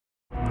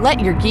Let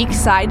your geek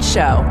side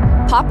show.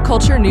 Pop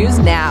culture news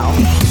now.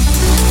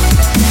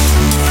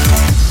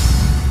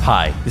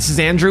 Hi, this is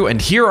Andrew,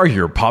 and here are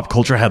your pop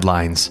culture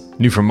headlines.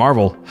 New from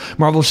Marvel.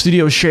 Marvel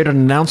Studios shared an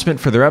announcement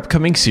for their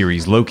upcoming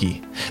series,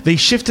 Loki. They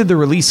shifted the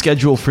release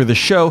schedule for the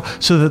show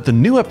so that the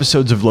new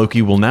episodes of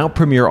Loki will now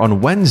premiere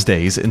on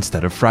Wednesdays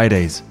instead of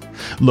Fridays.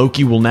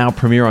 Loki will now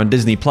premiere on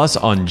Disney Plus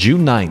on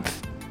June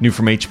 9th. New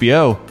from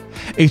HBO.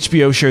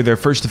 HBO shared their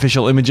first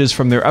official images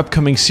from their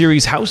upcoming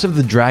series House of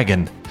the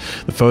Dragon.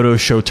 The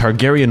photos show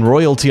Targaryen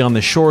royalty on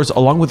the shores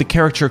along with a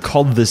character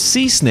called the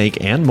Sea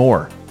Snake and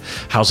more.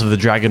 House of the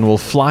Dragon will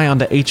fly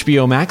onto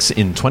HBO Max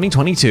in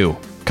 2022.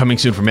 Coming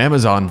soon from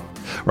Amazon.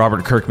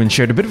 Robert Kirkman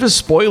shared a bit of a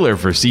spoiler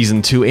for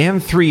Season 2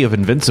 and 3 of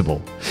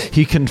Invincible.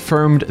 He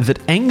confirmed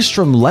that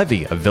Angstrom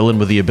Levy, a villain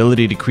with the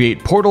ability to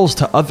create portals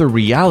to other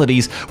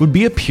realities, would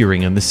be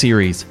appearing in the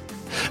series.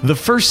 The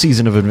first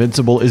season of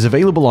Invincible is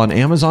available on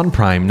Amazon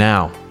Prime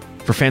now.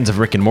 For fans of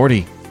Rick and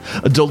Morty,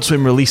 Adult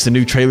Swim released a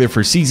new trailer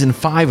for Season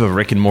 5 of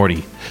Rick and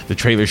Morty. The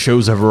trailer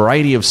shows a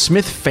variety of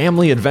Smith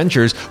family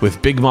adventures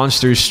with big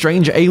monsters,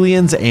 strange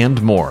aliens,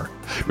 and more.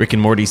 Rick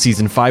and Morty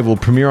Season 5 will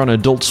premiere on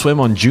Adult Swim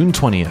on June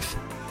 20th.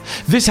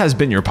 This has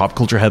been your Pop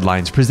Culture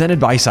Headlines presented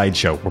by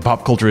Sideshow, where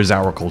pop culture is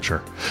our culture.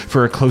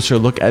 For a closer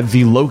look at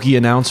the Loki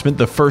announcement,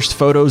 the first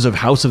photos of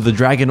House of the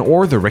Dragon,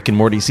 or the Rick and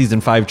Morty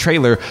Season 5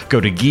 trailer, go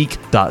to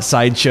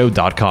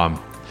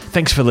geek.sideshow.com.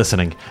 Thanks for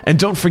listening, and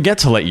don't forget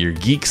to let your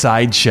geek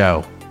side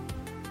show.